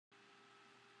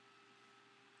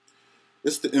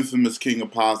It's the infamous king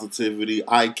of positivity,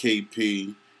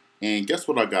 I.K.P. And guess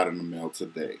what I got in the mail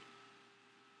today?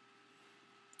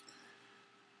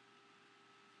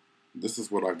 This is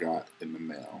what I got in the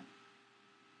mail.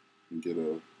 Get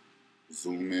a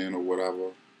zoom in or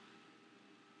whatever.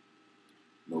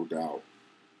 No doubt.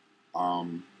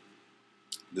 Um,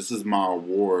 this is my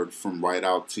award from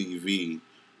RightOutTV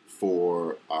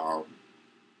for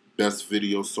best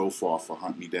video so far for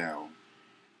Hunt Me Down.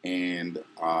 And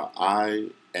I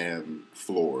am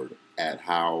floored at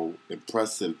how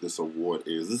impressive this award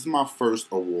is. This is my first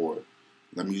award.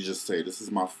 Let me just say, this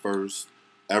is my first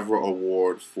ever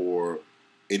award for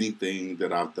anything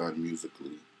that I've done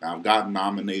musically. Now, I've gotten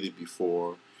nominated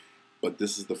before, but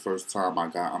this is the first time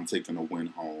I'm taking a win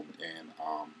home. And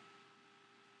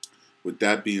with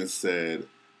that being said,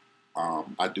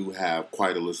 I do have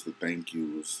quite a list of thank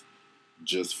yous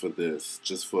just for this,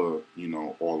 just for,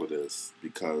 all of this,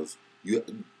 because you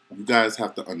guys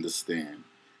have to understand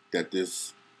that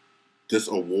this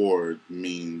award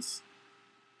means,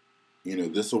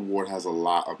 this award has a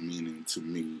lot of meaning to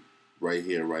me right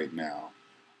here, right now.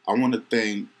 I want to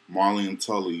thank Marley and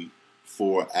Tully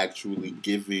for actually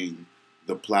giving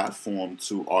the platform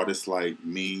to artists like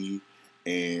me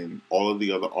and all of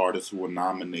the other artists who were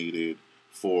nominated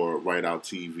for Right Out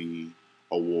TV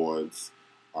awards,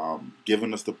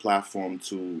 giving us the platform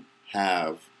to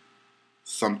have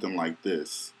something like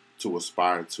this to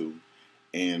aspire to,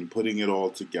 and putting it all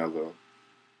together.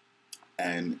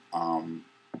 And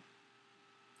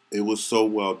it was so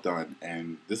well done,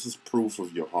 and this is proof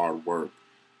of your hard work.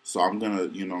 So I'm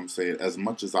gonna, as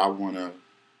much as I wanna,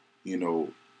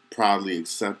 proudly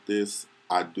accept this,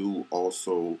 I do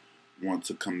also want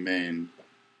to commend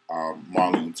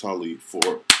Marley and Tully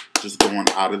for just going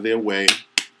out of their way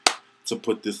to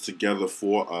put this together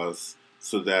for us,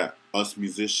 so that us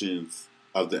musicians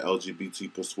of the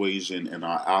LGBT persuasion and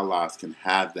our allies can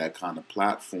have that kind of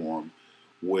platform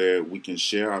where we can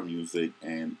share our music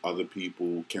and other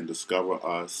people can discover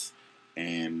us,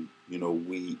 and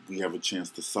we have a chance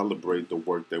to celebrate the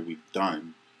work that we've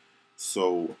done.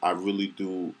 So I really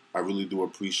do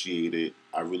appreciate it.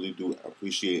 I really do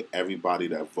appreciate everybody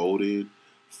that voted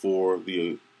for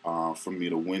me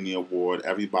to win the award.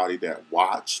 Everybody that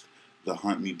watched the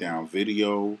Hunt Me Down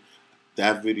video.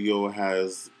 That video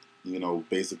has,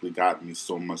 basically gotten me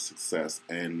so much success.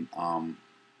 And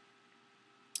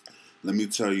let me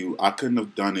tell you, I couldn't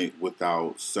have done it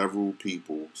without several key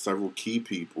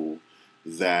people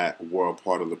that were a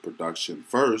part of the production.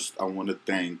 First, I want to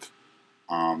thank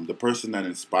the person that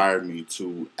inspired me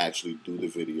to actually do the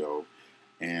video,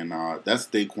 and that's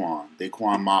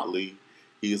Daquan Motley.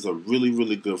 He is a really,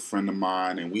 really good friend of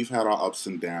mine, and we've had our ups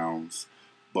and downs,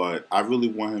 but I really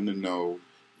want him to know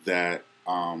that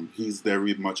he's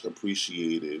very much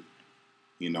appreciated,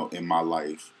 in my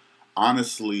life.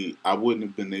 Honestly, I wouldn't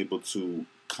have been able to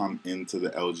come into the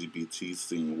LGBT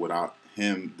scene without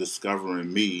him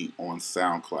discovering me on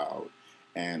SoundCloud.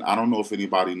 And I don't know if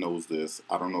anybody knows this.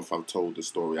 I don't know if I've told the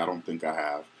story. I don't think I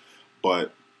have.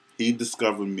 But he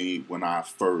discovered me when I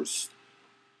first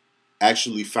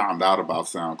actually found out about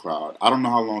SoundCloud. I don't know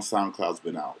how long SoundCloud's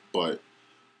been out, but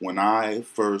when I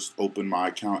first opened my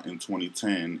account in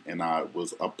 2010 and I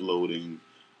was uploading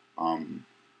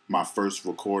my first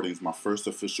recordings, my first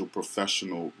official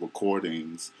professional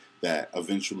recordings that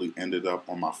eventually ended up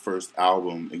on my first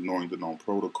album, Ignoring the Known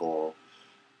Protocol,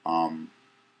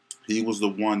 he was the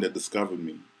one that discovered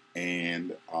me.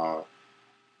 And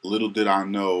little did I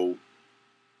know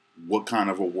what kind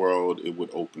of a world it would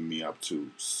open me up to.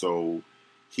 So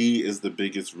he is the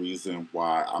biggest reason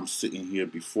why I'm sitting here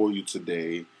before you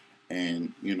today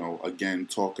and, again,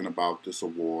 talking about this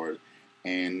award.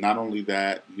 And not only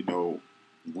that,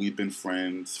 we've been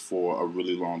friends for a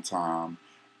really long time,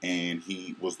 and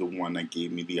he was the one that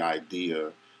gave me the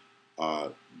idea,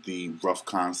 the rough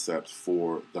concept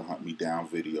for the Hunt Me Down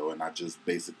video, and I just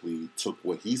basically took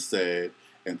what he said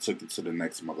and took it to the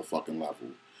next motherfucking level.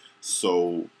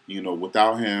 So,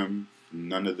 without him,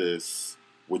 none of this,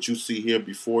 what you see here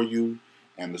before you,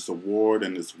 and this award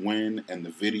and this win and the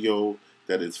video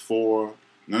that it's for,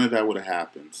 none of that would have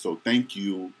happened. So thank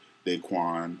you,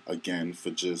 Daquan, again,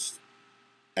 for just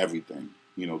everything.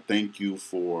 Thank you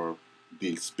for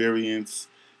the experience.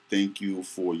 Thank you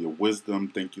for your wisdom.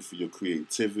 Thank you for your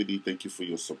creativity. Thank you for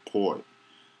your support.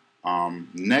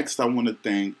 Next, I want to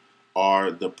thank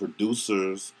are the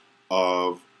producers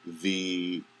of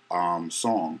the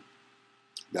song.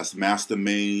 That's Master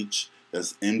Mage.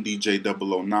 That's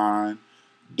MDJ009.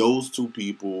 Those two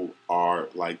people are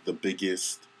like the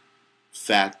biggest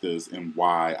factors in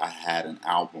why I had an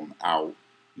album out,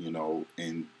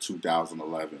 in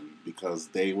 2011, because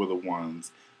they were the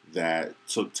ones that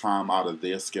took time out of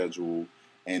their schedule,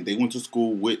 and they went to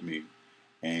school with me,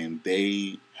 and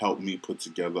they helped me put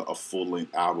together a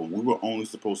full-length album. We were only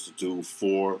supposed to do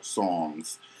 4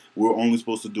 songs. We were only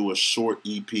supposed to do a short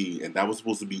EP, and that was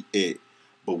supposed to be it.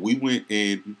 But we went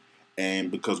in,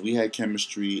 and because we had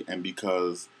chemistry and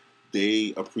because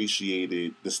they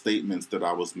appreciated the statements that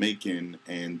I was making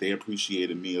and they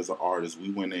appreciated me as an artist,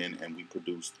 we went in and we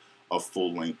produced a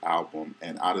full-length album.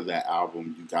 And out of that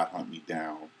album, you got Hunt Me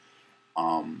Down.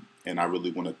 And I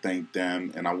really want to thank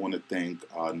them, and I want to thank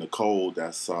Nicole,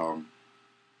 that's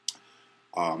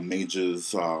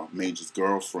Major's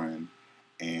girlfriend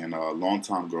and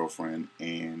longtime girlfriend,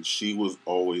 and she was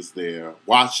always there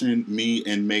watching me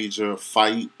and Major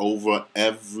fight over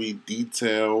every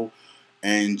detail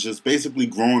and just basically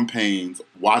growing pains,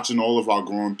 watching all of our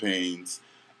growing pains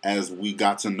as we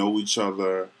got to know each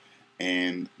other.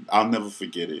 And I'll never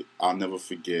forget it. I'll never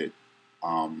forget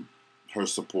her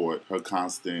support, her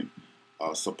constant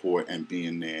support, and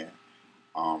being there,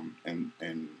 and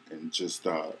just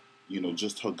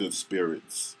just her good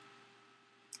spirits.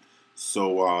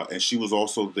 So and she was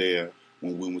also there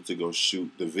when we went to go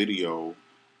shoot the video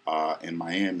in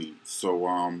Miami. So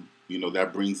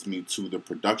that brings me to the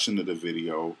production of the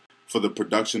video. For the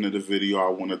production of the video, I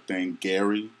want to thank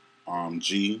Gary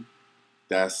G.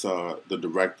 That's the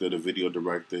director, the video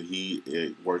director.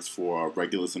 He works for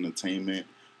Regulus Entertainment.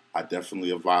 I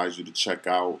definitely advise you to check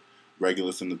out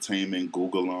Regulus Entertainment.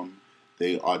 Google them.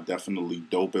 They are definitely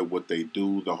dope at what they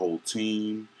do, the whole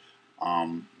team.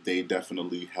 They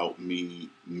definitely helped me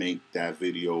make that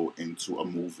video into a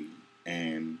movie.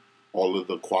 And all of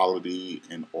the quality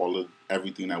and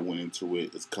everything that went into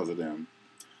it is because of them.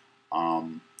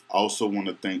 I also want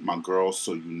to thank my girl,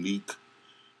 So Unique.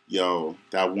 Yo,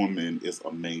 that woman is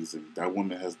amazing. That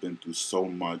woman has been through so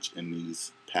much in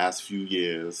these past few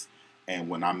years. And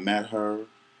when I met her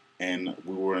and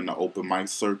we were in the open mic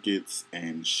circuits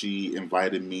and she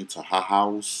invited me to her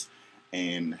house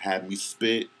and had me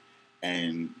spit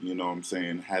and,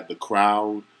 had the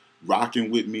crowd rocking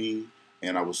with me.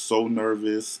 And I was so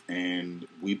nervous, and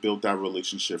we built that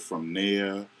relationship from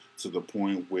there to the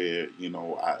point where,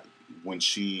 when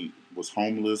she was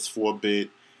homeless for a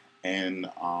bit, and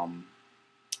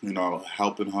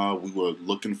helping her. We were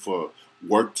looking for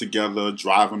work together,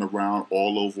 driving around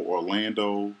all over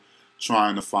Orlando,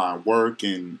 trying to find work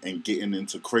and getting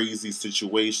into crazy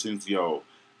situations. Yo,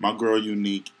 my girl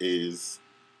Unique is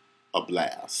a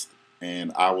blast,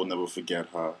 and I will never forget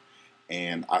her.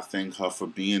 And I thank her for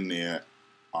being there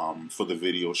for the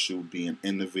video shoot, being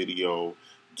in the video,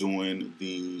 doing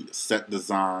the set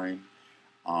design,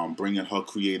 bringing her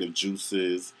creative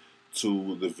juices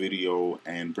to the video,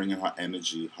 and bringing her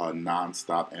energy, her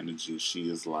non-stop energy. She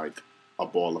is like a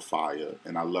ball of fire,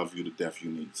 and I love you to death,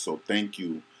 Unique. So thank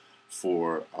you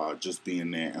for just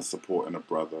being there and supporting a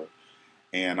brother.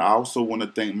 And I also want to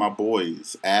thank my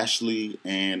boys, Ashley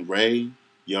and Ray.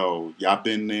 Yo, y'all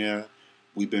been there.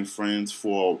 We've been friends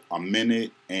for a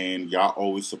minute, and y'all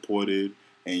always supported,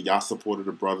 and y'all supported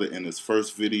a brother in his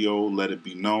first video, Let It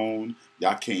Be Known.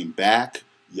 Y'all came back.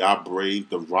 Y'all braved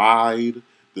the ride,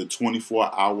 the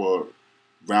 24-hour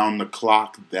round the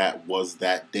clock that was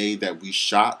that day that we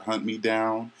shot Hunt Me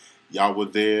Down. Y'all were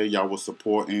there. Y'all were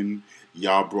supporting.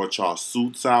 Y'all brought y'all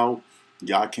suits out.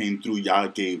 Y'all came through. Y'all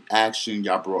gave action.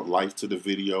 Y'all brought life to the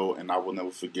video, and I will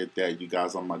never forget that. You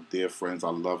guys are my dear friends. I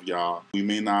love y'all. We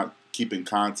may not keep in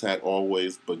contact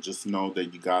always, but just know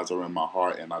that you guys are in my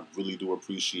heart, and I really do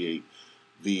appreciate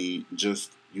you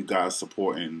guys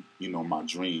supporting, my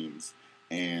dreams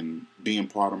and being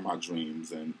part of my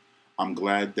dreams. And I'm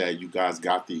glad that you guys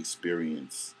got the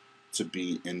experience to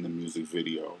be in the music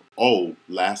video. Oh,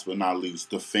 last but not least,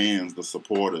 the fans, the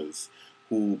supporters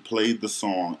who played the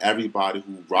song, everybody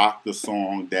who rocked the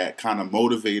song, that kind of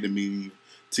motivated me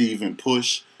to even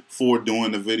push for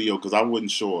doing the video, because I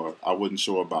wasn't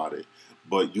sure about it.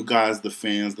 But you guys, the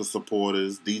fans, the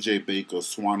supporters, DJ Baker,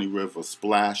 Swanee River,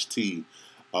 Splash T,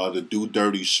 the Do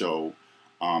Dirty Show,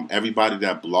 everybody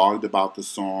that blogged about the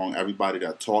song, everybody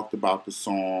that talked about the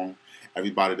song,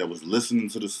 everybody that was listening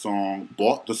to the song,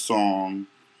 bought the song,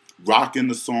 rocking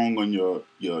the song on your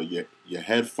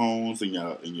headphones and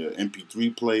your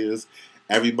MP3 players,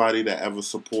 everybody that ever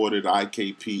supported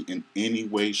I.K.P in any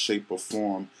way, shape, or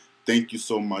form. Thank you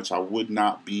so much. I would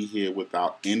not be here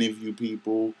without any of you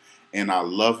people, and I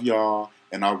love y'all,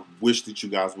 and I wish that you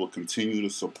guys will continue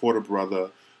to support a brother,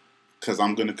 because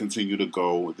I'm going to continue to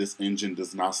go. This engine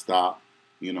does not stop,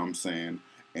 you know what I'm saying?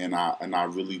 And I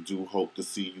really do hope to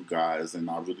see you guys, and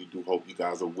I really do hope you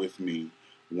guys are with me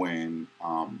when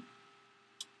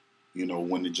you know,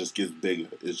 when it just gets bigger.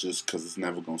 It's just because it's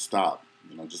never going to stop.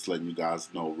 You know, just letting you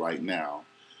guys know right now.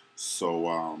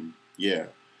 So, yeah.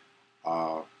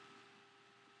 Uh,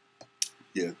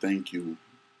 yeah, thank you.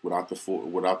 Without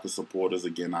the supporters,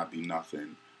 again, I'd be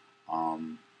nothing.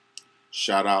 Um,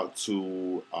 Shout out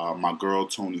to my girl,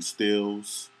 Tony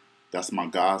Stills. That's my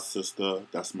god sister.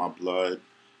 That's my blood.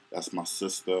 That's my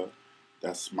sister.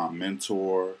 That's my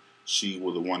mentor. She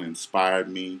was the one that inspired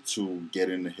me to get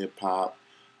into hip hop.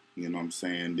 You know what I'm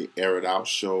saying? The Air It Out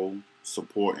show,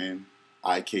 supporting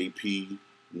I.K.P.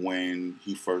 when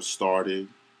he first started.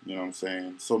 You know what I'm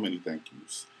saying? So many thank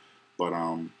yous. But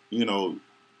you know,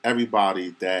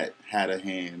 everybody that had a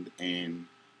hand in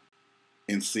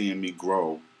seeing me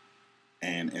grow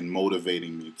and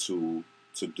motivating me to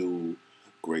do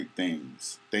great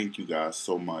things. Thank you guys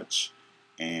so much.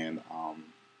 And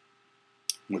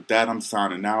with that, I'm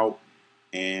signing out.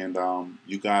 And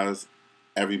you guys,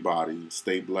 everybody,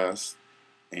 stay blessed.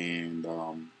 And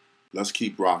let's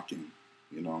keep rocking.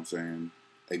 You know what I'm saying?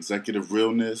 Executive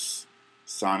Realness,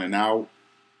 signing out.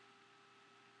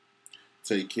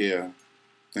 Take care.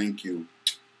 Thank you.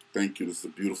 Thank you. This is a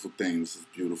beautiful thing. This is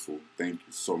beautiful. Thank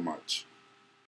you so much.